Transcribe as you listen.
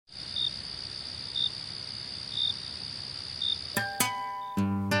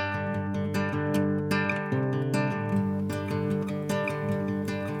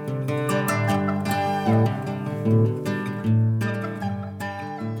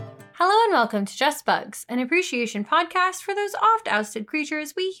Hello and welcome to Just Bugs, an appreciation podcast for those oft-ousted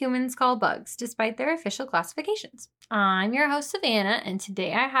creatures we humans call bugs, despite their official classifications. I'm your host, Savannah, and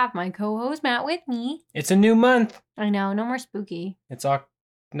today I have my co-host, Matt, with me. It's a new month. I know, no more spooky. It's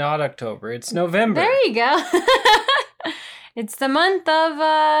not October, it's November. There you go. It's the month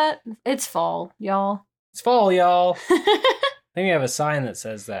of, it's fall, y'all. It's fall, y'all. I think we have a sign that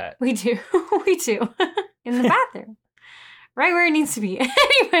says that. We do. We do. In the bathroom. Right where it needs to be.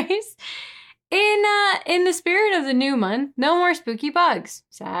 Anyways, in the spirit of the new month, no more spooky bugs.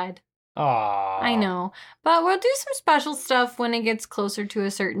 Sad. Aww. I know. But we'll do some special stuff when it gets closer to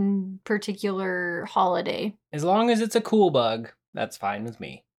a certain particular holiday. As long as it's a cool bug, that's fine with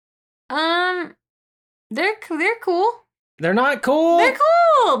me. They're cool. They're not cool? They're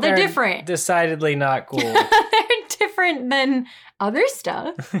cool. They're different. Decidedly not cool. They're different than other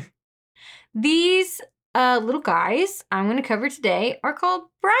stuff. These little guys I'm going to cover today are called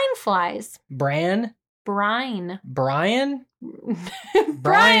brine flies. Brine? Brine. Brine?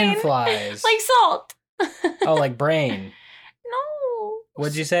 Brine flies. Like salt. Oh, like brain. No.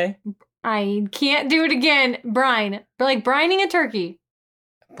 What'd you say? I can't do it again. Brine. Like brining a turkey.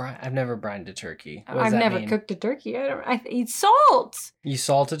 I've never brined a turkey. What does I've that never mean? cooked a turkey. I eat salt. You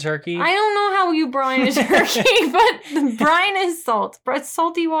salt a turkey? I don't know how you brine a turkey, but the brine is salt. It's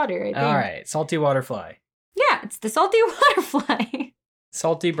salty water, I think. All right. Salty water fly. Yeah, it's the salty water fly.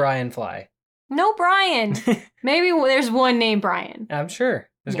 Salty Brine fly. No Brian. Maybe there's one named Brian. I'm sure.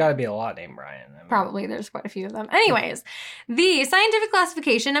 There's got to be a lot named Brian. Probably there's quite a few of them. Anyways, the scientific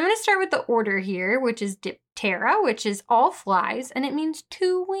classification, I'm going to start with the order here, which is Diptera, which is all flies, and it means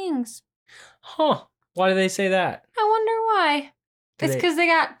 2 wings. Huh. Why do they say that? I wonder why. It's because they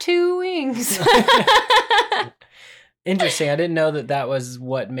got 2 wings. Interesting. I didn't know that was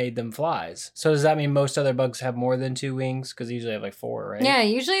what made them flies. So does that mean most other bugs have more than 2 wings? Because they usually have like 4, right? Yeah,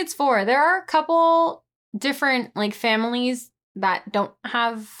 usually it's 4. There are a couple different like families that don't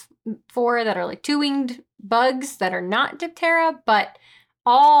have 4 that are like 2-winged bugs that are not Diptera, but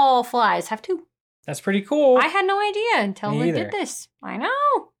all flies have 2. That's pretty cool. I had no idea until we did this. I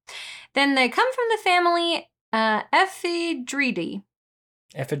know. Then they come from the family Ephedridae.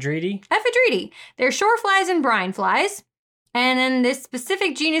 Ephedridae. They're shore flies and brine flies. And then this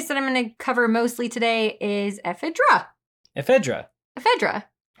specific genus that I'm going to cover mostly today is Ephedra. Ephedra.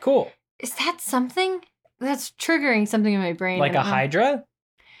 Cool. Is that something? That's triggering something in my brain. Like a hydra?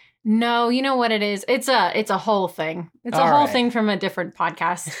 No, you know what it is. It's a whole thing. It's a whole thing from a different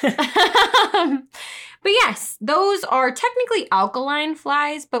podcast. But yes, those are technically alkaline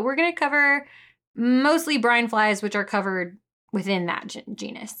flies, but we're going to cover mostly brine flies, which are covered within that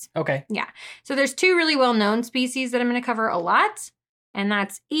genus. Okay. Yeah. So there's 2 really well-known species that I'm going to cover a lot, and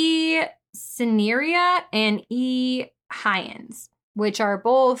that's E. cinerea and E. hyans, which are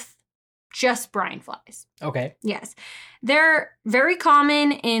both just brine flies. Okay. Yes. They're very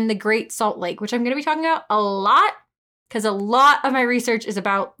common in the Great Salt Lake, which I'm going to be talking about a lot because a lot of my research is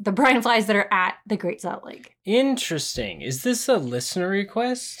about the brine flies that are at the Great Salt Lake. Interesting. Is this a listener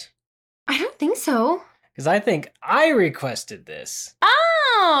request? I don't think so. Because I think I requested this.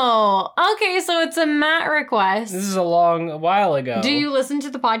 Oh, okay. So it's a Matt request. This is a while ago. Do you listen to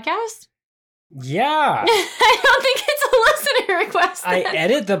the podcast? Yeah. I don't think it's a listener request. I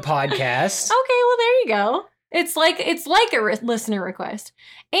edit the podcast. Okay, well there you go. It's like a listener request.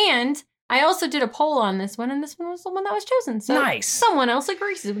 And I also did a poll on this one, and this one was the one that was chosen. So nice. Someone else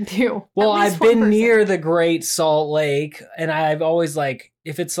agrees with you. Well, I've been near the Great Salt Lake, and I've always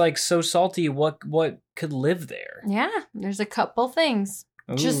if it's like so salty, what could live there? Yeah, there's a couple things.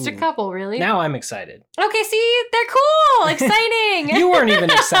 Ooh. Just a couple, really. Now I'm excited. Okay, see, they're cool, exciting. You weren't even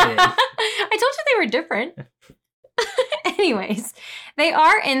excited. I told you they were different. Anyways, they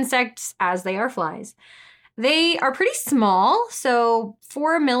are insects as they are flies. They are pretty small, so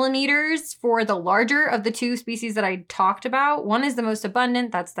 4 millimeters for the larger of the 2 species that I talked about. One is the most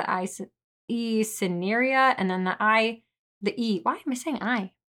abundant, that's the E. cinerea, and then the E. Why am I saying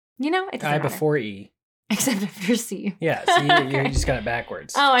I? You know, it doesn't matter. Before E. Except if you're C. Yeah, so you just got it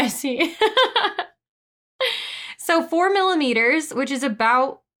backwards. Oh, I see. So 4 millimeters, which is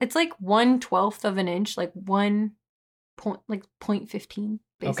about, it's like 1/12 of an inch, like 0.15,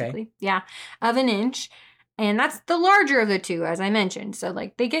 basically. Okay. Yeah, of an inch. And that's the larger of the 2, as I mentioned. So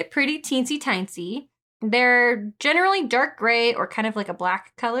like they get pretty teensy-tiny. They're generally dark gray or kind of like a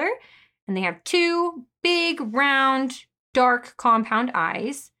black color. And they have 2 big, round, dark compound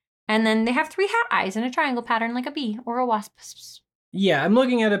eyes. And then they have 3 hat eyes in a triangle pattern like a bee or a wasp. Yeah, I'm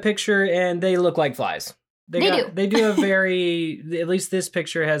looking at a picture and they look like flies. They do a very, at least this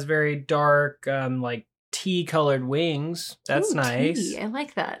picture has very dark, like tea-colored wings. That's Ooh, nice. tea. I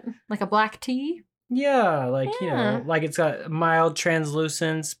like that. Like a black tea? Yeah, like, you Yeah. know, like it's got mild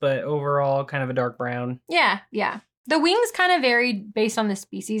translucence, but overall kind of a dark brown. Yeah, yeah. The wings kind of varied based on the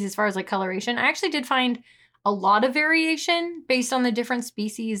species as far as like coloration. I actually did find a lot of variation based on the different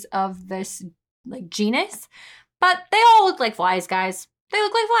species of this like genus, but they all look like flies, guys. They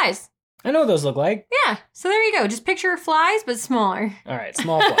look like flies. I know what those look like. Yeah, so there you go. Just picture flies, but smaller. All right,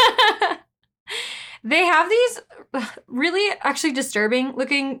 small fly. They have these really actually disturbing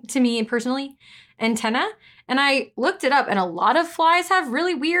looking to me personally antenna. And I looked it up and a lot of flies have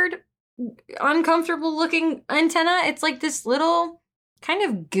really weird, uncomfortable looking antenna. It's like this little kind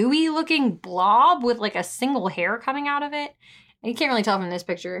of gooey looking blob with like a single hair coming out of it. And you can't really tell from this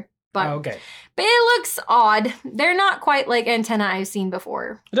picture. But, Oh, okay. but it looks odd. They're not quite like antenna I've seen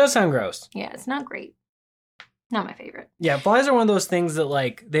before. It does sound gross. Yeah, it's not great. Not my favorite. Yeah, flies are one of those things that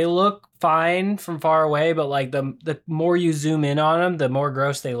like they look fine from far away, but like the more you zoom in on them, the more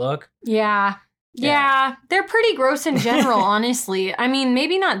gross they look. Yeah. Yeah, they're pretty gross in general, honestly. I mean,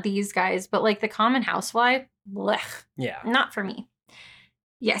 maybe not these guys, but like the common housefly, blech, Yeah. not for me.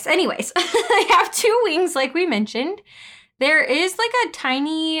 Yes, anyways, they have two wings, like we mentioned. There is like a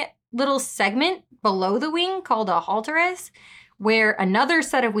tiny little segment below the wing called a halteres, where another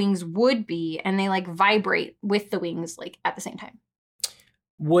set of wings would be, and they like vibrate with the wings like at the same time.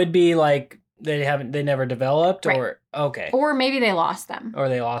 Would be like they never developed, Right. or okay. Or maybe they lost them. Or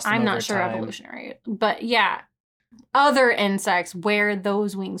they lost them I'm over not sure time. evolutionary, but yeah, other insects where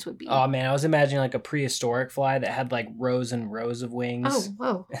those wings would be. Oh man, I was imagining like a prehistoric fly that had like rows and rows of wings. Oh,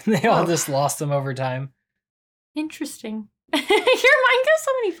 whoa. And they all Whoa. just lost them over time. Interesting. Your mind goes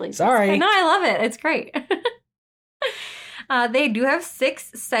so many places. Sorry. No, I love it. It's great. They do have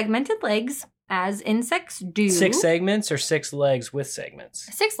 6 segmented legs, as insects do. 6 segments or 6 legs with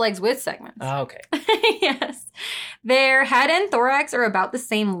segments? 6 legs with segments. Okay. Yes. Their head and thorax are about the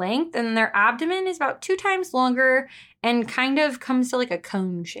same length, and their abdomen is about 2 times longer and kind of comes to like a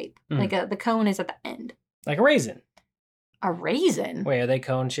cone shape. Mm. Like the cone is at the end. Like a raisin. A raisin? Wait, are they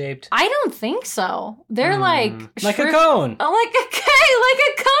cone shaped? I don't think so. They're like a shriv- cone. Oh, like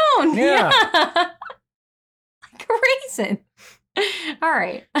a cone. Yeah. Like a raisin. All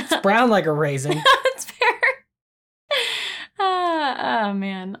right. It's brown like a raisin. That's fair. Oh,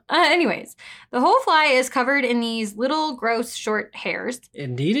 man. Anyways, the whole fly is covered in these little gross short hairs.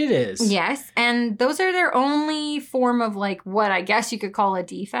 Indeed it is. Yes. And those are their only form of like what I guess you could call a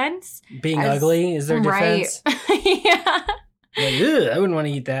defense. Being ugly is their defense. Right. Yeah. Like, ugh, I wouldn't want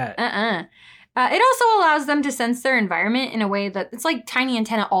to eat that. It also allows them to sense their environment in a way that it's like tiny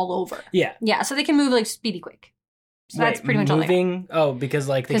antenna all over. Yeah. Yeah, so they can move like speedy quick. So that's Wait, pretty much all they got. moving? Oh, because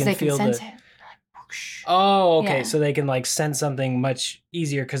like they Because can they feel sense the. it. Like, whoosh. Oh, okay. Yeah. So they can like sense something much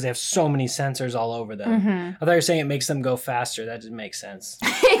easier because they have so many sensors all over them. Mhm. I thought you were saying it makes them go faster. That doesn't make sense.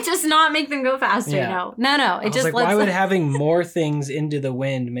 It does not make them go faster. Yeah. No. I It was just like, lets why would them... having more things into the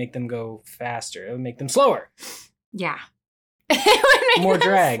wind make them go faster? It would make them slower. Yeah. It would make More them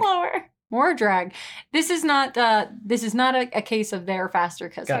drag. slower. More drag. This is not a case of they're faster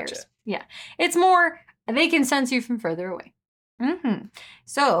because Gotcha. hairs. Yeah. It's more they can sense you from further away. Mm-hmm.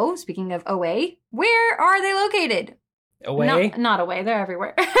 So, speaking of away, where are they located? Away? Not away. They're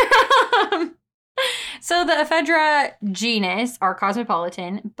everywhere. So the ephedra genus are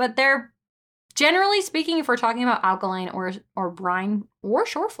cosmopolitan, but they're generally speaking, if we're talking about alkaline or brine or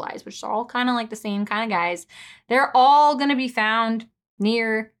shore flies, which are all kind of like the same kind of guys, they're all going to be found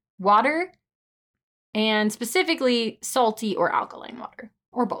near water and specifically salty or alkaline water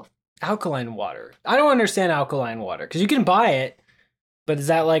or both. Alkaline water. I don't understand alkaline water because you can buy it, but is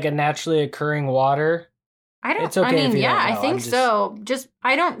that like a naturally occurring water? It's okay if you don't I know. think I'm just- so.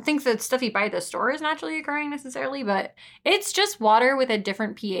 I don't think the stuff you buy at the store is naturally occurring necessarily, but it's just water with a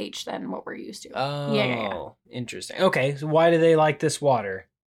different pH than what we're used to. Oh, Yeah. interesting. Okay, so why do they like this water?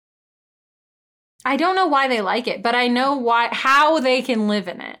 I don't know why they like it, but I know how they can live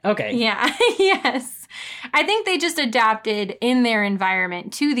in it. Okay. Yeah. Yes. I think they just adapted in their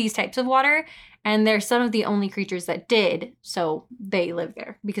environment to these types of water, and they're some of the only creatures that did, so they live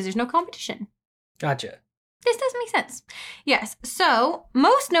there because there's no competition. Gotcha. This does make sense. Yes. So,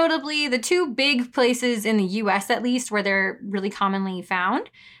 most notably, the 2 big places in the US, at least, where they're really commonly found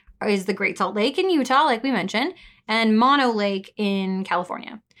is the Great Salt Lake in Utah, like we mentioned, and Mono Lake in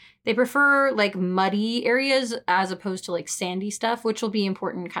California. They prefer like muddy areas as opposed to like sandy stuff, which will be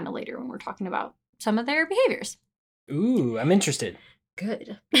important kind of later when we're talking about some of their behaviors. Ooh, I'm interested.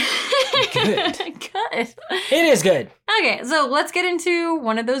 Good. Good. Good. It is good. Okay, so let's get into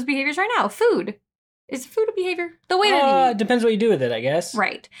one of those behaviors right now. Food. Is food a behavior? The way that you eat. Depends what you do with it, I guess.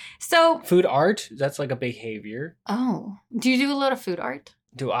 Right. So food art, that's like a behavior. Oh. Do you do a lot of food art?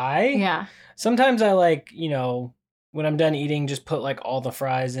 Do I? Yeah. Sometimes I like, when I'm done eating, just put like all the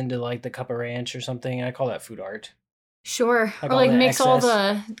fries into like the cup of ranch or something. I call that food art. Sure. Like, or like mix excess. All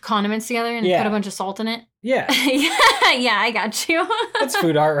the condiments together and put a bunch of salt in it. Yeah. Yeah, I got you. That's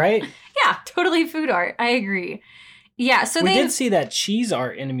food art, right? Yeah, totally food art. I agree. Yeah, so we did see that cheese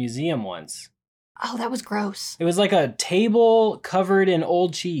art in a museum once. Oh, that was gross. It was like a table covered in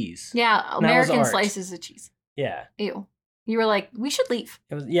old cheese. Yeah, American slices of cheese. Yeah. Ew. You were like, we should leave.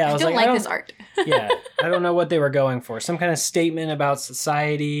 I don't like this art. Yeah, I don't know what they were going for. Some kind of statement about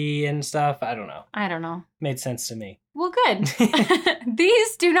society and stuff. I don't know. Made sense to me. Well, good.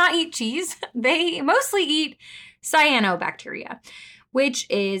 These do not eat cheese. They mostly eat cyanobacteria, which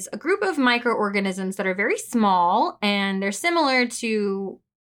is a group of microorganisms that are very small, and they're similar to,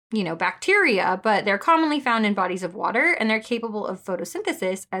 bacteria, but they're commonly found in bodies of water, and they're capable of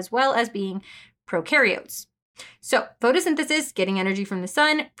photosynthesis as well as being prokaryotes. So photosynthesis, getting energy from the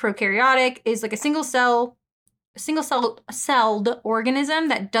sun. Prokaryotic is like a single-celled organism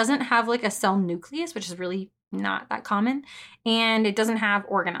that doesn't have like a cell nucleus, which is really not that common. And it doesn't have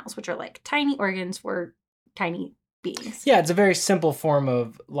organelles, which are like tiny organs for tiny beings. Yeah, it's a very simple form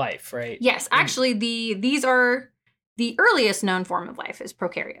of life, right? Yes, actually, these are the earliest known form of life is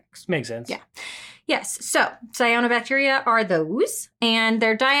prokaryotes. Makes sense. Yeah. Yes, so cyanobacteria are those, and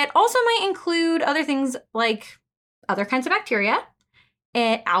their diet also might include other things like other kinds of bacteria,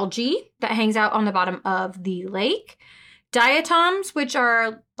 algae that hangs out on the bottom of the lake, diatoms, which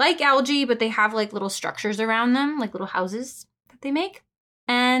are like algae, but they have like little structures around them, like little houses that they make,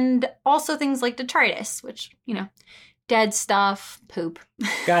 and also things like detritus, which, dead stuff, poop.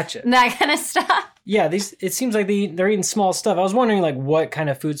 Gotcha. That kind of stuff. Yeah, it seems like they're eating small stuff. I was wondering like what kind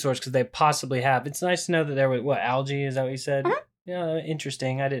of food source could they possibly have. It's nice to know that there was, algae, is that what you said? Mm-hmm. Yeah,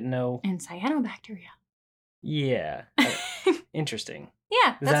 interesting. I didn't know. And cyanobacteria. Yeah. Interesting.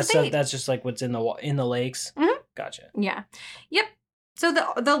 Yeah, that's just like what's in the lakes. Mm-hmm. Gotcha. Yeah. Yep. So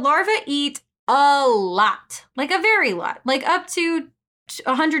the larvae eat a lot, like a very lot, like up to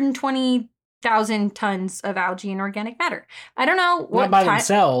 120,000 tons of algae and organic matter. I don't know what. Not by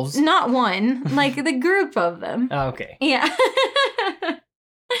themselves. Not one, like the group of them. Oh, okay. Yeah.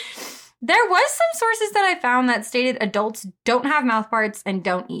 There was some sources that I found that stated adults don't have mouth parts and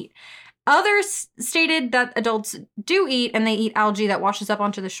don't eat. Others stated that adults do eat, and they eat algae that washes up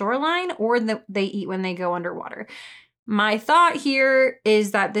onto the shoreline, or that they eat when they go underwater. My thought here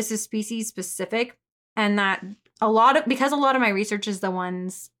is that this is species specific, and that because a lot of my research is the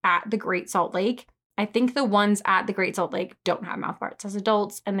ones at the Great Salt Lake, I think the ones at the Great Salt Lake don't have mouth parts as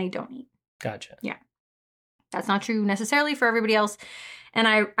adults, and they don't eat. Gotcha. Yeah. That's not true necessarily for everybody else. And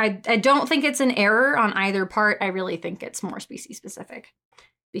I don't think it's an error on either part. I really think it's more species specific,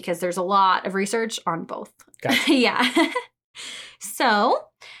 because there's a lot of research on both. Gotcha. Yeah. So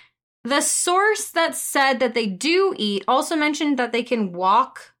the source that said that they do eat also mentioned that they can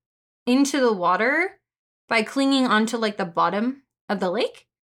walk into the water by clinging onto like the bottom of the lake.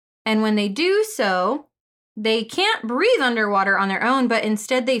 And when they do so, they can't breathe underwater on their own, but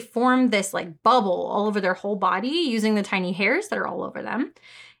instead they form this like bubble all over their whole body using the tiny hairs that are all over them.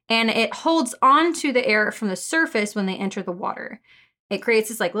 And it holds on to the air from the surface when they enter the water. It creates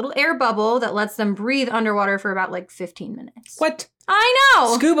this like little air bubble that lets them breathe underwater for about like 15 minutes. What? I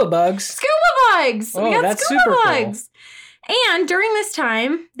know. Scuba bugs. Scuba bugs. Oh, we got that's scuba bugs. Cool. And during this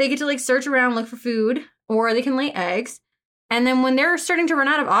time, they get to like search around, look for food, or they can lay eggs. And then when they're starting to run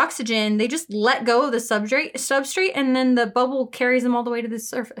out of oxygen, they just let go of the substrate, and then the bubble carries them all the way to the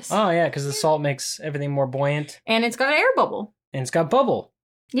surface. Oh, yeah, because the salt makes everything more buoyant. And it's got an air bubble. And it's got bubble.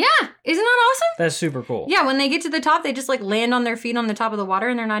 Yeah. Isn't that awesome? That's super cool. Yeah, when they get to the top, they just like land on their feet on the top of the water,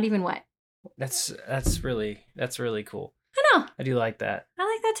 and they're not even wet. That's really cool. I know. I do like that. I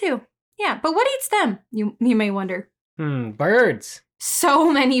like that too. Yeah, but what eats them? You may wonder. Birds.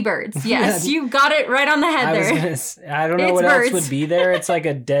 So many birds. Yes, you got it right on the head there. I don't know what else would be there. It's like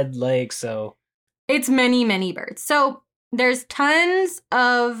a dead lake, so. It's many, many birds. So there's tons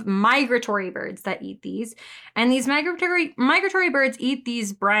of migratory birds that eat these. And these migratory birds eat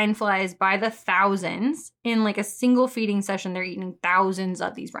these brine flies by the thousands. In like a single feeding session, they're eating thousands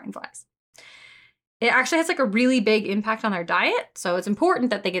of these brine flies. It actually has like a really big impact on their diet, so it's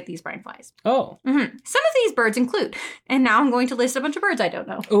important that they get these brine flies. Oh. Mm-hmm. Some of these birds include, and now I'm going to list a bunch of birds I don't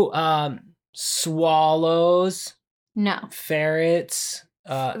know. Oh, swallows. No. Ferrets.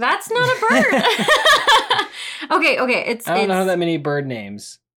 That's not a bird. Okay. I don't know that many bird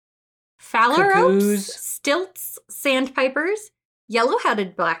names. Phalaropes, stilts, sandpipers,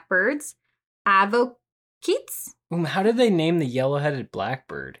 yellow-headed blackbirds, Keats? How did they name the yellow-headed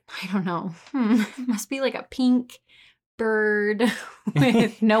blackbird? I don't know. Must be like a pink bird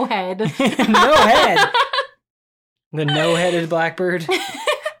with no head. No head. The no-headed blackbird.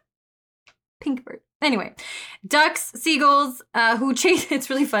 Pink bird. Anyway, ducks, seagulls, who chase. It's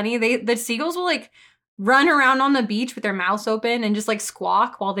really funny. The seagulls will like run around on the beach with their mouths open and just like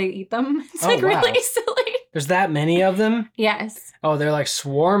squawk while they eat them. It's like really silly. There's that many of them? Yes. Oh, they're like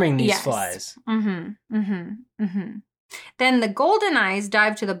swarming these flies. Then the golden eyes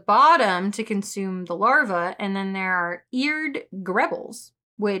dive to the bottom to consume the larva, and then there are eared grebles,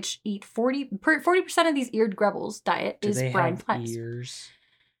 which eat 40% of these eared grebles' diet is brine flies. Ears?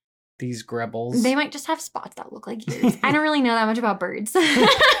 These grebles? They might just have spots that look like ears. I don't really know that much about birds.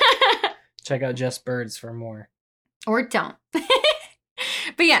 Check out Just Birds for more. Or don't.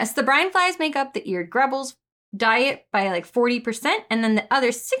 But yes, the brine flies make up the eared grebles' diet by like 40%, and then the other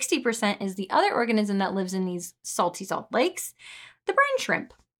 60% is the other organism that lives in these salty salt lakes, the brine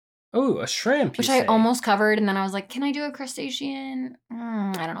shrimp. Oh, a shrimp, Which I almost covered, and then I was like, can I do a crustacean?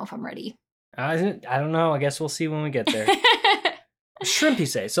 I don't know if I'm ready. I don't know. I guess we'll see when we get there. Shrimp, you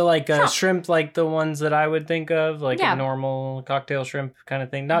say? So like shrimp like the ones that I would think of, like a normal cocktail shrimp kind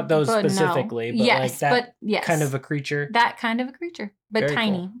of thing? Not those specifically, but like that kind of a creature? That kind of a creature, but Very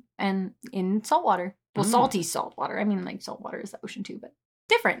tiny cool. and in salt water. Well, salty salt water. I mean, like salt water is the ocean too, but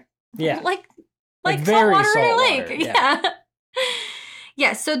different. Yeah. Like very salt water in a salt lake. water, Yeah.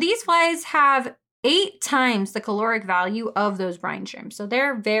 Yeah, so these flies have 8 times the caloric value of those brine shrimp. So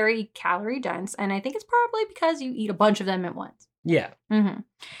they're very calorie dense, and I think it's probably because you eat a bunch of them at once. Yeah.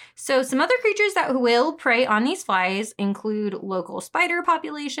 So some other creatures that will prey on these flies include local spider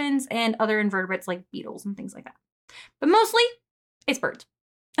populations and other invertebrates like beetles and things like that. But mostly, it's birds.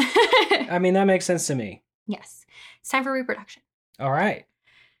 I mean, that makes sense to me. Yes. It's time for reproduction. All right.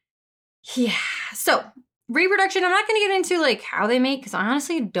 Yeah. So reproduction, I'm not going to get into like how they mate because I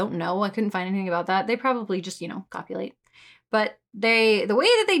honestly don't know. I couldn't find anything about that. They probably just, copulate. But the way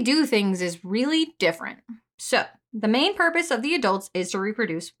that they do things is really different. So the main purpose of the adults is to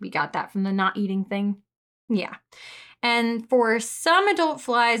reproduce. We got that from the not eating thing. Yeah. And for some adult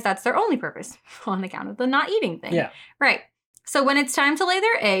flies, that's their only purpose on account of the not eating thing. Yeah. Right. So when it's time to lay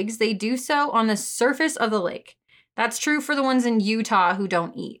their eggs, they do so on the surface of the lake. That's true for the ones in Utah who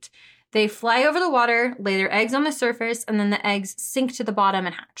don't eat. They fly over the water, lay their eggs on the surface, and then the eggs sink to the bottom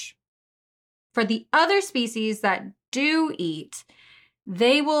and hatch. For the other species that do eat,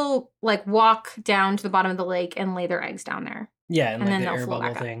 they will like walk down to the bottom of the lake and lay their eggs down there. Yeah, and like then the they'll air float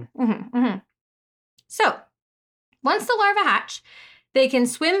bubble back up. thing. So once the larvae hatch, they can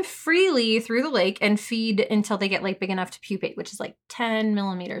swim freely through the lake and feed until they get like big enough to pupate, which is like 10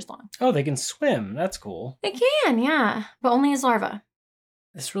 millimeters long. Oh, they can swim. That's cool. They can, yeah, but only as larvae.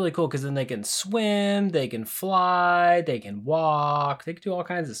 It's really cool because then they can swim, they can fly, they can walk, they can do all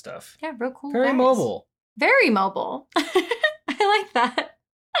kinds of stuff. Yeah, real cool. Very guys. mobile. Very mobile. I like that.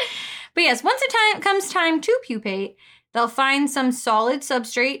 But yes, once it comes time to pupate, they'll find some solid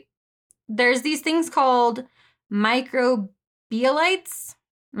substrate. There's these things called microbialites.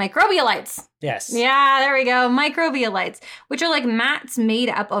 Yes. Yeah, there we go. Microbialites, which are like mats made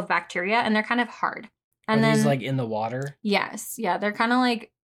up of bacteria, and they're kind of hard. And Are these like in the water? Yes. Yeah, they're kind of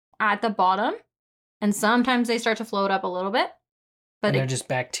like at the bottom, and sometimes they start to float up a little bit. But and they're just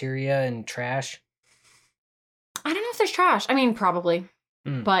bacteria and trash? I don't know if there's trash. I mean, probably.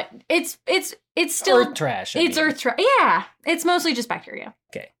 But it's still Earth trash. Earth trash. Yeah. It's mostly just bacteria.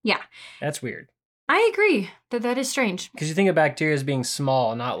 Okay. Yeah. That's weird. I agree that is strange. Because you think of bacteria as being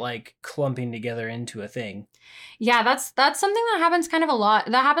small, not like clumping together into a thing. Yeah, that's something that happens kind of a lot.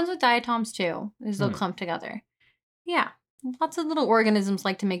 That happens with diatoms too, is they'll clump together. Yeah. Lots of little organisms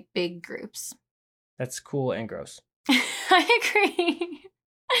like to make big groups. That's cool and gross. I agree.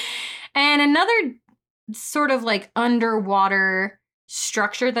 And another sort of like underwater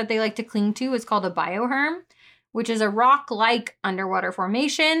structure that they like to cling to is called a bioherm, which is a rock-like underwater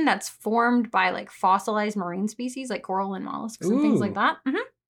formation that's formed by like fossilized marine species like coral and mollusks and things like that.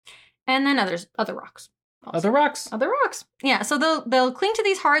 And then other rocks. Also. Other rocks. Yeah, so they'll cling to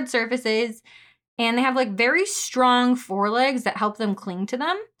these hard surfaces, and they have like very strong forelegs that help them cling to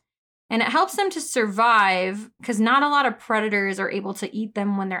them. And it helps them to survive because not a lot of predators are able to eat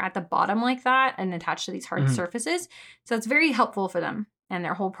them when they're at the bottom like that and attached to these hard surfaces. So it's very helpful for them and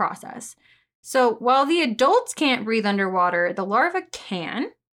their whole process. So while the adults can't breathe underwater, the larvae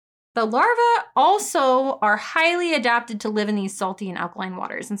can. The larvae also are highly adapted to live in these salty and alkaline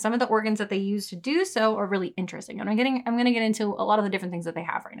waters. And some of the organs that they use to do so are really interesting. And I'm going to get into a lot of the different things that they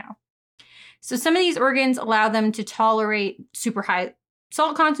have right now. So some of these organs allow them to tolerate super high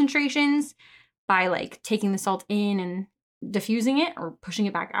salt concentrations by like taking the salt in and diffusing it or pushing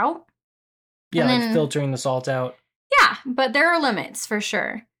it back out. Yeah, and like filtering the salt out. Yeah, but there are limits for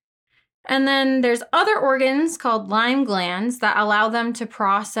sure. And then there's other organs called lime glands that allow them to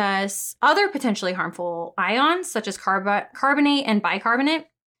process other potentially harmful ions, such as carbonate and bicarbonate.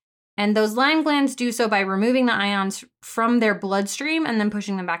 And those lime glands do so by removing the ions from their bloodstream and then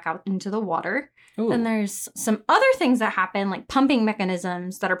pushing them back out into the water. Ooh. And there's some other things that happen, like pumping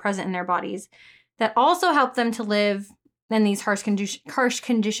mechanisms that are present in their bodies that also help them to live in these harsh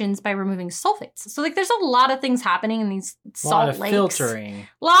conditions by removing sulfates. So like there's a lot of things happening in these salt lakes. Filtering.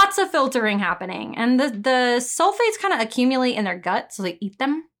 Lots of filtering happening. And the sulfates kind of accumulate in their gut, so they eat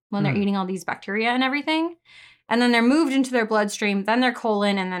them when they're eating all these bacteria and everything. And then they're moved into their bloodstream, then their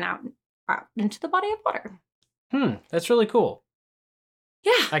colon, and then out into the body of water. That's really cool.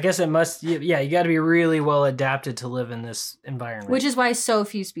 Yeah. I guess it must, you got to be really well adapted to live in this environment. Which is why so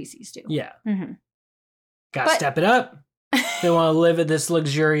few species do. Yeah. Mm-hmm. Got to step it up. They want to live at this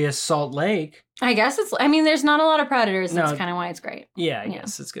luxurious salt lake. I guess there's not a lot of predators. That's kind of why it's great. Yeah, I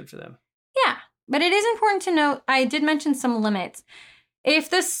guess it's good for them. Yeah. But it is important to note, I did mention some limits. If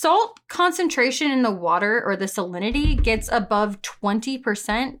the salt concentration in the water or the salinity gets above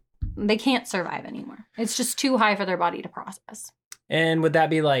 20%, they can't survive anymore. It's just too high for their body to process. And would that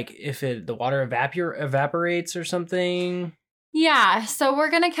be like if the water evaporates or something? Yeah. So we're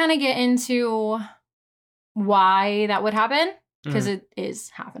going to kind of get into why that would happen, because it is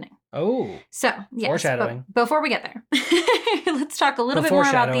happening. Oh. So, yes. Foreshadowing. Before we get there, let's talk a little bit more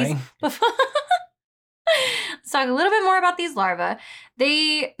about these. Let's talk a little bit more about these larvae.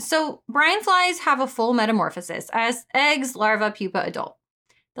 So brine flies have a full metamorphosis as eggs, larva, pupa, adult.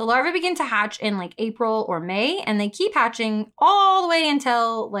 The larvae begin to hatch in like April or May, and they keep hatching all the way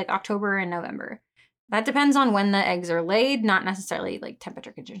until like October and November. That depends on when the eggs are laid, not necessarily like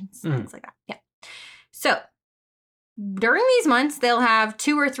temperature conditions, things like that. Yeah. So during these months, they'll have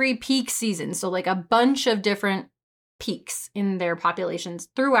 2 or 3 peak seasons. So like a bunch of different peaks in their populations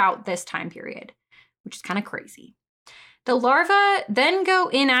throughout this time period, which is kind of crazy. The larvae then go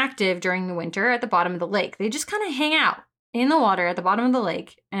inactive during the winter at the bottom of the lake. They just kind of hang out in the water at the bottom of the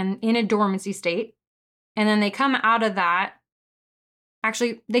lake and in a dormancy state. And then they come out of that.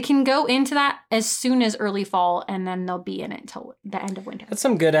 Actually, they can go into that as soon as early fall, and then they'll be in it until the end of winter. That's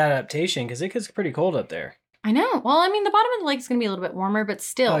some good adaptation, because it gets pretty cold up there. I know. Well, I mean, the bottom of the lake is going to be a little bit warmer, but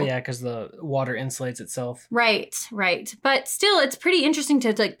still. Oh, yeah, because the water insulates itself. Right. But still, it's pretty interesting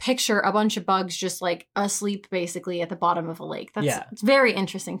to like picture a bunch of bugs just like asleep, basically, at the bottom of a lake. It's very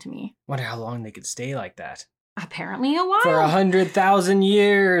interesting to me. Wonder how long they could stay like that. Apparently a while. For 100,000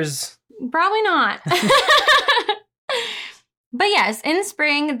 years. Probably not. But yes, in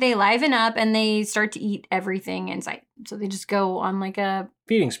spring, they liven up and they start to eat everything in sight. So they just go on like a...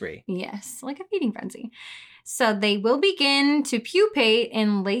 feeding spree. Yes, like a feeding frenzy. So they will begin to pupate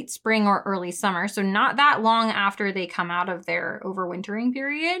in late spring or early summer. So not that long after they come out of their overwintering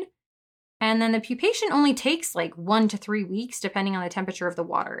period. And then the pupation only takes like 1 to 3 weeks, depending on the temperature of the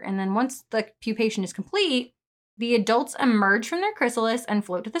water. And then once the pupation is complete, the adults emerge from their chrysalis and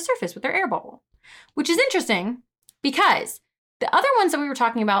float to the surface with their air bubble. Which is interesting because... the other ones that we were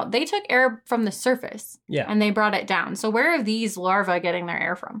talking about, they took air from the surface. Yeah. And they brought it down. So where are these larvae getting their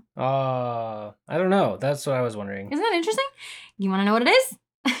air from? I don't know. That's what I was wondering. Isn't that interesting? You want to know what it is?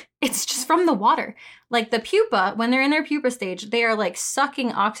 It's just from the water. Like the pupa, when they're in their pupa stage, they are like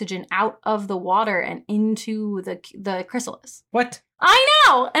sucking oxygen out of the water and into the chrysalis. What? I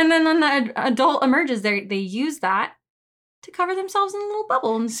know! And then when the adult emerges, they use that to cover themselves in a little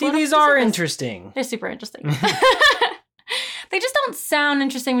bubble. And see, these are interesting. They're super interesting. They just don't sound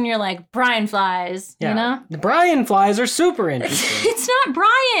interesting when you're like, brine flies, you know? The brine flies are super interesting. It's not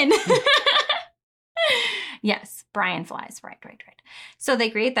Brian. Yes, brine flies. Right. So they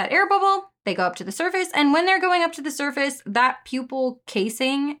create that air bubble. They go up to the surface. And when they're going up to the surface, that pupal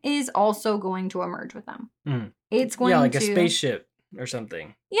casing is also going to emerge with them. It's going to... like a spaceship or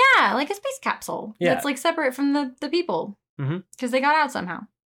something. Yeah, like a space capsule. Yeah. That's like separate from the people. Because they got out somehow.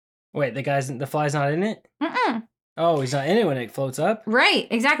 Wait, the fly's not in it? Mm-mm. Oh, he's not in it when it floats up? Right,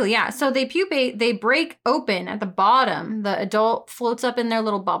 exactly, yeah. So they pupate, they break open at the bottom. The adult floats up in their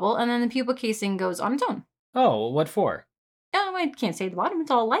little bubble, and then the pupal casing goes on its own. Oh, what for? Oh, I can't say the bottom.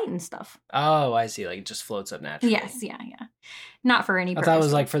 It's all light and stuff. Oh, I see. Like it just floats up naturally. Yes, yeah. Not for any purpose. I thought it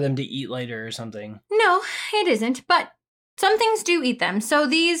was like for them to eat later or something. No, it isn't. But some things do eat them. So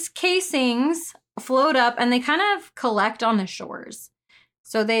these casings float up, and they kind of collect on the shores.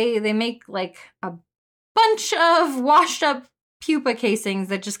 So they make like a bunch of washed up pupa casings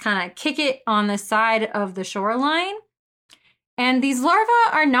that just kind of kick it on the side of the shoreline. And these larvae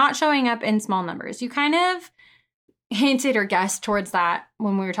are not showing up in small numbers. You kind of hinted or guessed towards that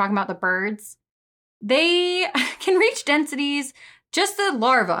when we were talking about the birds. They can reach densities, just the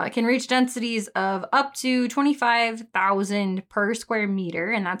larva can reach densities of up to 25,000 per square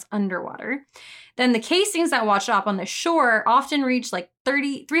meter, and that's underwater. Then the casings that wash up on the shore often reach like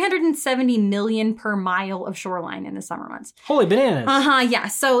 370 million per mile of shoreline in the summer months. Holy bananas. Yeah.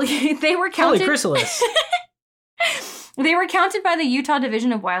 So they were counted. Holy chrysalis. They were counted by the Utah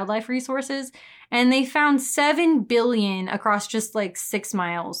Division of Wildlife Resources, and they found 7 billion across just like 6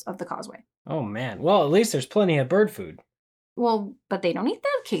 miles of the causeway. Oh, man. Well, at least there's plenty of bird food. Well, but they don't eat the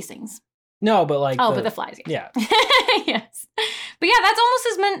casings. No, but like... but the flies, yes. Yeah. Yes. But yeah, that's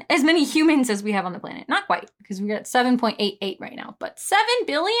almost as many humans as we have on the planet. Not quite, because we're at 7.88 right now. But 7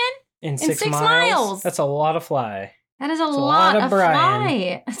 billion? In 6 miles? That's a lot of fly. That is a lot of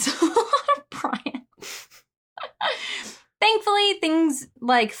fly. That's a lot of Brine. Thankfully, things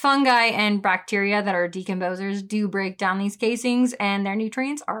like fungi and bacteria that are decomposers do break down these casings, and their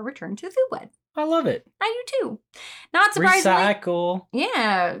nutrients are returned to the food web. I love it. I do too. Not surprisingly. Recycle.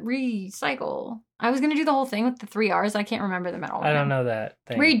 Yeah, recycle. I was going to do the whole thing with the 3 R's. I can't remember them at all. I don't know that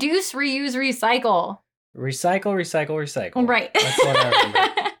thing. Reduce, reuse, recycle. Recycle, recycle, recycle. Right. That's what I remember.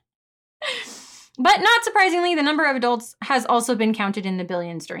 But not surprisingly, the number of adults has also been counted in the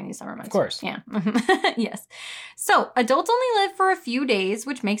billions during these summer months. Of course. Yeah. Yes. So adults only live for a few days,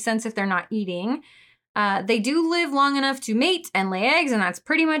 which makes sense if they're not eating. They do live long enough to mate and lay eggs, and that's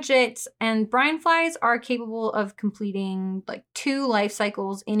pretty much it. And brine flies are capable of completing like 2 life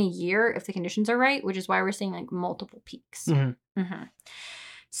cycles in a year if the conditions are right, which is why we're seeing like multiple peaks. Mm-hmm. Mm-hmm.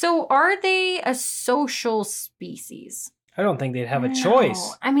 So are they a social species? I don't think they'd have a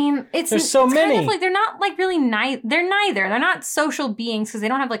choice. I mean, there's so many. Kind of like they're not like really they're neither. They're not social beings because they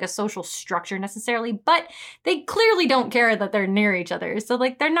don't have like a social structure necessarily, but they clearly don't care that they're near each other. So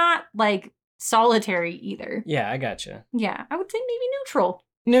like they're not like solitary either. Yeah, I gotcha. Yeah, I would say maybe neutral.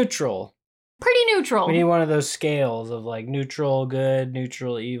 Neutral. Pretty neutral. We need one of those scales of like neutral good,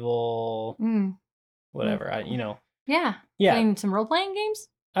 neutral evil, whatever. Yeah. Yeah. Playing some role-playing games?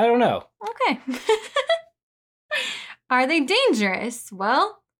 I don't know. Okay. Are they dangerous?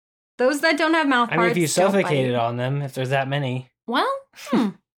 Well, those that don't have mouth parts. I mean, if you suffocated on them, if there's that many. Well,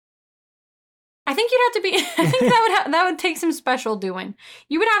 I think you'd have to be. I think that would take some special doing.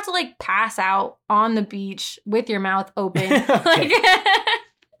 You would have to like pass out on the beach with your mouth open. Like,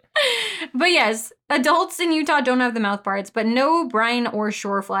 but yes, adults in Utah don't have the mouth parts, but no brine or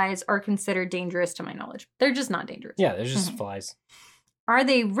shore flies are considered dangerous to my knowledge. They're just not dangerous. Yeah, they're just flies. Are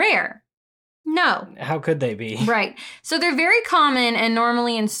they rare? No. How could they be? Right. So they're very common and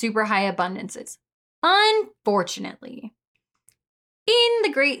normally in super high abundances. Unfortunately, in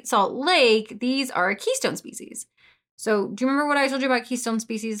the Great Salt Lake, these are a keystone species. So do you remember what I told you about keystone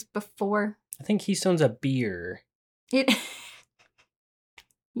species before? I think keystone's a beer. Yeah,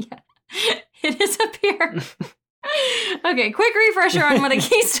 it is a beer. Okay, quick refresher on what a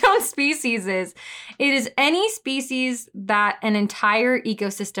keystone species is. It is any species that an entire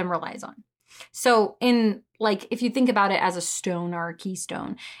ecosystem relies on. So if you think about it as a stone or a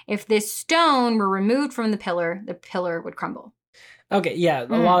keystone, if this stone were removed from the pillar would crumble. Okay, yeah, a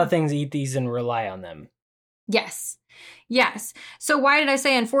lot of things eat these and rely on them. Yes. So why did I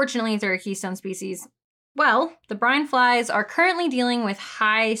say unfortunately they're a keystone species? Well, the brine flies are currently dealing with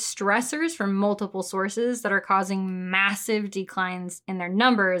high stressors from multiple sources that are causing massive declines in their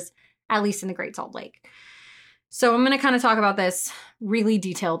numbers, at least in the Great Salt Lake. So I'm going to kind of talk about this really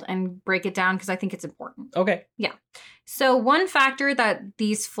detailed and break it down because I think it's important. Okay. Yeah. So one factor that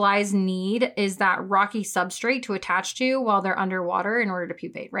these flies need is that rocky substrate to attach to while they're underwater in order to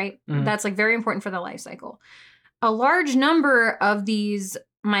pupate, right? Mm-hmm. That's like very important for the life cycle. A large number of these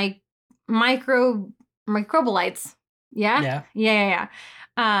microbolites. Yeah.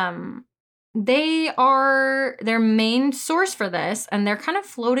 They are their main source for this, and they're kind of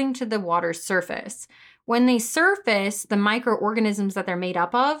floating to the water's surface. When they surface, the microorganisms that they're made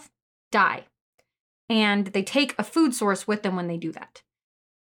up of die. And they take a food source with them when they do that.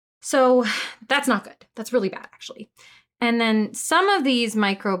 So that's not good. That's really bad, actually. And then some of these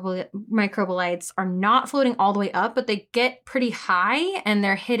microbolites are not floating all the way up, but they get pretty high and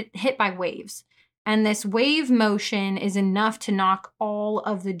they're hit by waves. And this wave motion is enough to knock all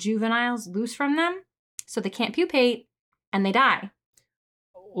of the juveniles loose from them, so they can't pupate and they die.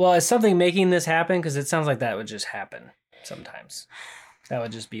 Well, is something making this happen? Because it sounds like that would just happen sometimes. That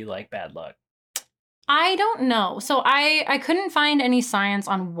would just be like bad luck. I don't know. So I couldn't find any science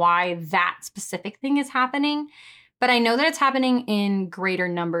on why that specific thing is happening. but I know that it's happening in greater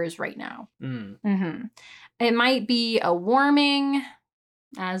numbers right now. Mm-hmm. It might be a warming,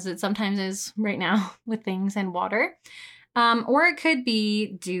 as it sometimes is right now with things and water, or it could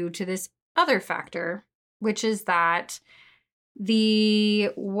be due to this other factor, which is that the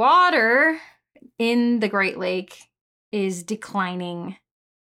water in the Great Lake is declining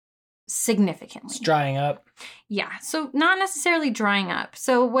significantly. It's drying up. Yeah, so not necessarily drying up.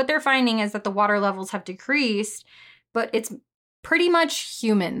 So what they're finding is that the water levels have decreased, but it's pretty much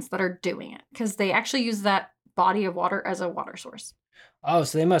humans that are doing it because they actually use that body of water as a water source. Oh,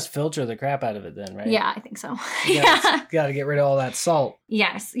 so they must filter the crap out of it then, right? Yeah, I think so. You got to get rid of all that salt.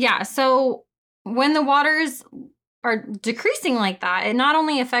 Yes, yeah. So when the waters are decreasing like that, it not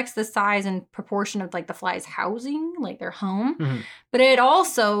only affects the size and proportion of like the fly's housing, like their home, but it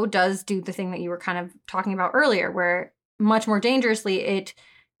also does do the thing that you were kind of talking about earlier, where much more dangerously, it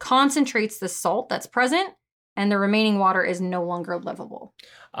concentrates the salt that's present and the remaining water is no longer livable.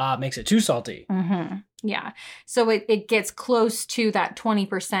 Makes it too salty. Yeah. So it gets close to that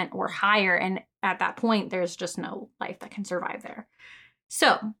 20% or higher. And at that point, there's just no life that can survive there.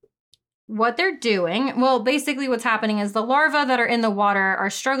 So what they're doing, well, basically what's happening is the larvae that are in the water are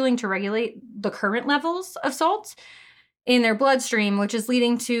struggling to regulate the current levels of salt in their bloodstream, which is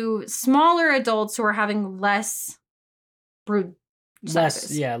leading to smaller adults who are having less brood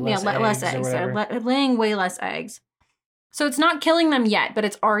sizes. Less eggs. They're laying way less eggs. So it's not killing them yet, but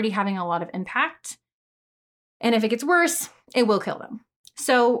it's already having a lot of impact. And if it gets worse, it will kill them.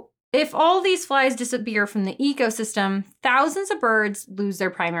 So if all these flies disappear from the ecosystem, thousands of birds lose their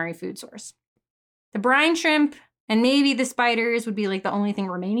primary food source. The brine shrimp and maybe the spiders would be like the only thing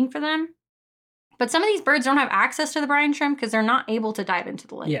remaining for them. But some of these birds don't have access to the brine shrimp because they're not able to dive into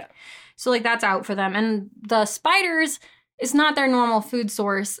the lake. Yeah. So like that's out for them. And the spiders is not their normal food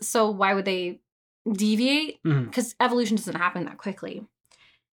source. So why would they deviate? Because evolution doesn't happen that quickly.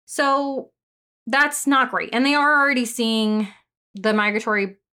 So that's not great. And they are already seeing the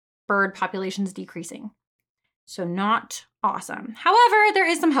migratory bird populations decreasing. So not awesome. However, there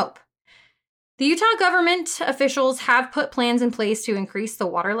is some hope. The Utah government officials have put plans in place to increase the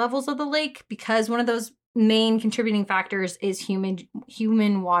water levels of the lake because one of those main contributing factors is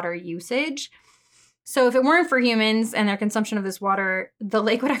human water usage. So if it weren't for humans and their consumption of this water, the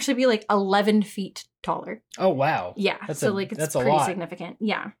lake would actually be like 11 feet taller. Oh, wow. Yeah. It's pretty significant.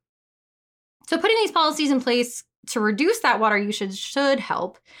 Yeah. So putting these policies in place to reduce that water usage should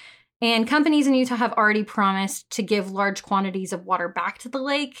help. And companies in Utah have already promised to give large quantities of water back to the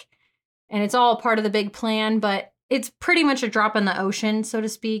lake. And it's all part of the big plan, but it's pretty much a drop in the ocean, so to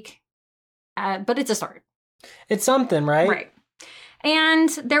speak. But it's a start. It's something, right? Right. And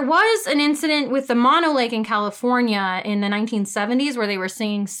there was an incident with the Mono Lake in California in the 1970s where they were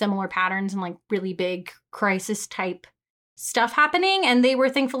seeing similar patterns and like really big crisis type stuff happening. And they were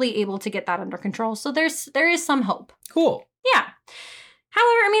thankfully able to get that under control. So there is some hope. Cool. Yeah. However,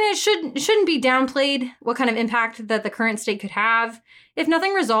 I mean, it shouldn't be downplayed what kind of impact that the current state could have. If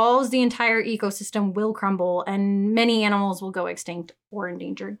nothing resolves, the entire ecosystem will crumble and many animals will go extinct or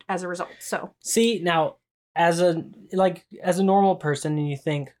endangered as a result. So, see, now, as a normal person, and you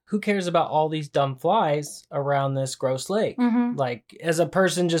think, who cares about all these dumb flies around this gross lake? Like, as a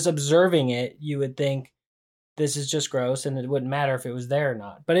person just observing it, you would think, this is just gross and it wouldn't matter if it was there or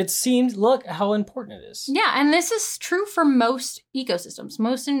not. But it seems, look how important it is. Yeah, and this is true for most ecosystems.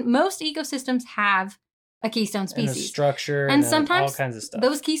 Most ecosystems have a keystone species. And a structure and sometimes all kinds of stuff.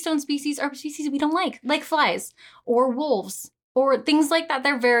 Those keystone species are species we don't like flies or wolves or things like that.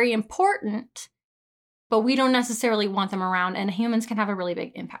 They're very important, but we don't necessarily want them around, and humans can have a really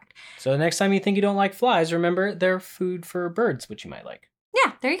big impact. So the next time you think you don't like flies, remember they're food for birds, which you might like.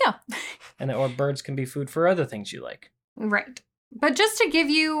 Yeah, there you go. Or birds can be food for other things you like. Right. But just to give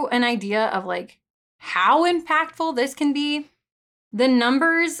you an idea of like how impactful this can be, the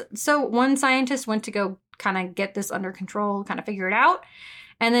numbers. So one scientist went to go kind of get this under control, kind of figure it out.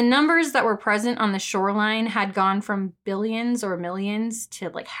 And the numbers that were present on the shoreline had gone from billions or millions to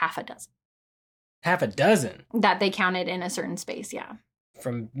like half a dozen. Half a dozen? That they counted in a certain space, yeah.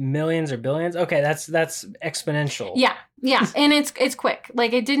 From millions or billions? Okay, that's exponential. Yeah. And it's quick.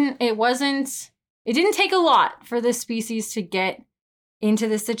 Like it didn't take a lot for this species to get into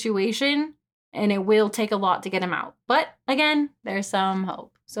this situation, and it will take a lot to get them out. But again, there's some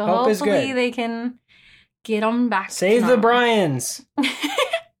hope. So hope hopefully they can get them back. Save the Bryans.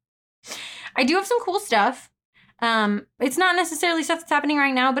 I do have some cool stuff. It's not necessarily stuff that's happening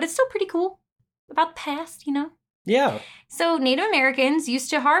right now, but it's still pretty cool about the past, you know? Yeah. So Native Americans used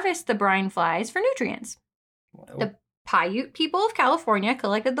to harvest the brine flies for nutrients. Paiute people of California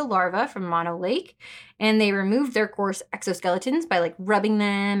collected the larvae from Mono Lake, and they removed their coarse exoskeletons by like rubbing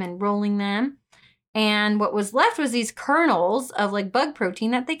them and rolling them. And what was left was these kernels of like bug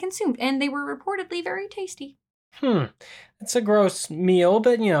protein that they consumed, and they were reportedly very tasty. It's a gross meal,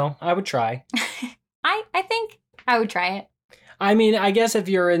 but I would try. I think I would try it. I mean, I guess if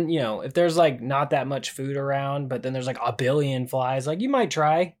you're in, if there's like not that much food around, but then there's like a billion flies, like you might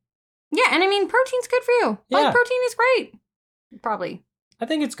try. Yeah, and I mean, protein's good for you. Yeah. Bug protein is great. Probably. I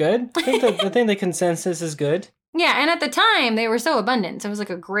think it's good. I think the consensus is good. Yeah, and at the time, they were so abundant, so it was like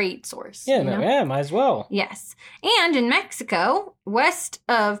a great source. Yeah, yeah, might as well. Yes. And in Mexico, west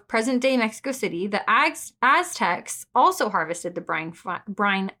of present-day Mexico City, the Aztecs also harvested the brine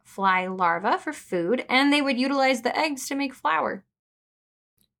fly larvae for food, and they would utilize the eggs to make flour.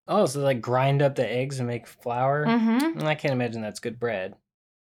 Oh, so like grind up the eggs and make flour? Mm-hmm. I can't imagine that's good bread.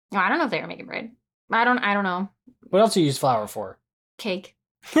 No, I don't know if they were making bread. I don't know. What else do you use flour for? Cake.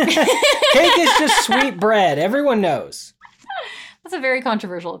 Cake is just sweet bread. Everyone knows. That's a very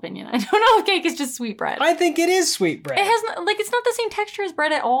controversial opinion. I don't know if cake is just sweet bread. I think it is sweet bread. It has it's not the same texture as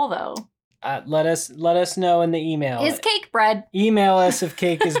bread at all, though. Let us know in the email. Is cake bread? Email us if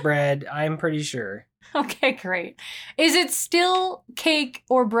cake is bread. I'm pretty sure. Okay, great. Is it still cake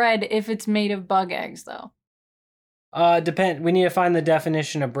or bread if it's made of bug eggs, though? We need to find the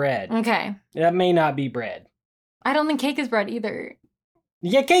definition of bread. Okay. That may not be bread. I don't think cake is bread either.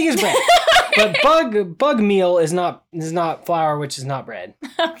 Yeah, cake is bread. But bug meal is not flour, which is not bread.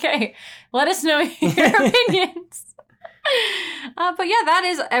 Okay. Let us know your opinions. But yeah, that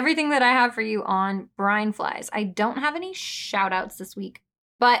is everything that I have for you on brine flies. I don't have any shout outs this week,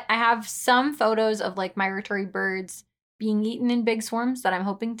 but I have some photos of like migratory birds being eaten in big swarms that I'm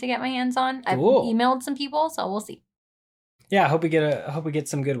hoping to get my hands on. Cool. I've emailed some people, so we'll see. Yeah, I hope we get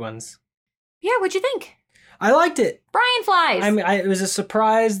some good ones. Yeah, what'd you think? I liked it. Brine flies. I mean, it was a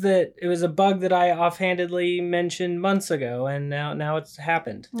surprise that it was a bug that I offhandedly mentioned months ago, and now it's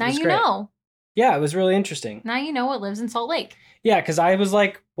happened. Now you know. Yeah, it was really interesting. Now you know what lives in Salt Lake. Yeah, because I was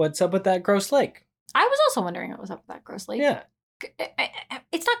like, what's up with that gross lake? I was also wondering what was up with that gross lake. Yeah.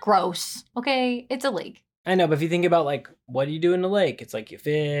 It's not gross, okay? It's a lake. I know, but if you think about, like, what do you do in the lake? It's like you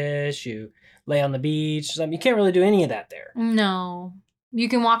fish, you lay on the beach. You can't really do any of that there. No. You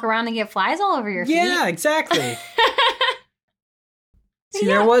can walk around and get flies all over your feet. Yeah, exactly. See,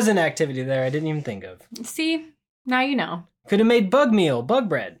 there was an activity there I didn't even think of. See, now you know. Could have made bug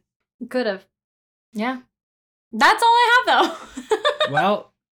bread. Could have. Yeah. That's all I have, though.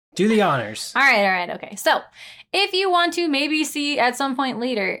 Well, do the honors. All right, okay. So, if you want to maybe see at some point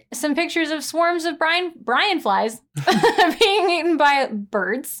later some pictures of swarms of brine flies being eaten by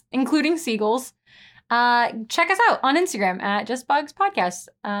birds, including seagulls, check us out on Instagram at Just Bugs Podcast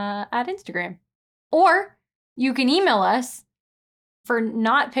at Instagram. Or you can email us for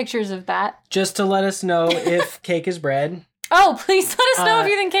not pictures of that. Just to let us know if cake is bread. Oh, please let us know if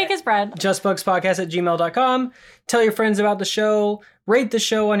you think cake is bread. JustBugsPodcast@gmail.com. Tell your friends about the show. Rate the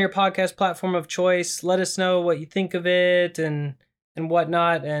show on your podcast platform of choice. Let us know what you think of it and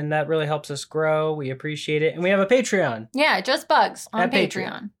whatnot. And that really helps us grow. We appreciate it. And we have a Patreon. Yeah, Just Bugs on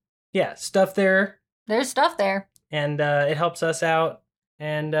Patreon. Yeah, stuff there. There's stuff there. And it helps us out.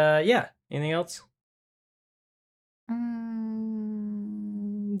 And yeah, anything else?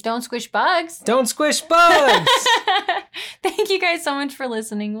 Don't squish bugs. Don't squish bugs. Thank you guys so much for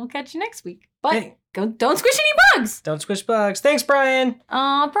listening. We'll catch you next week. But don't squish any bugs. Don't squish bugs. Thanks, Brian.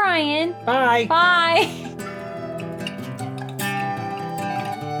 Aw, Brian. Bye. Bye.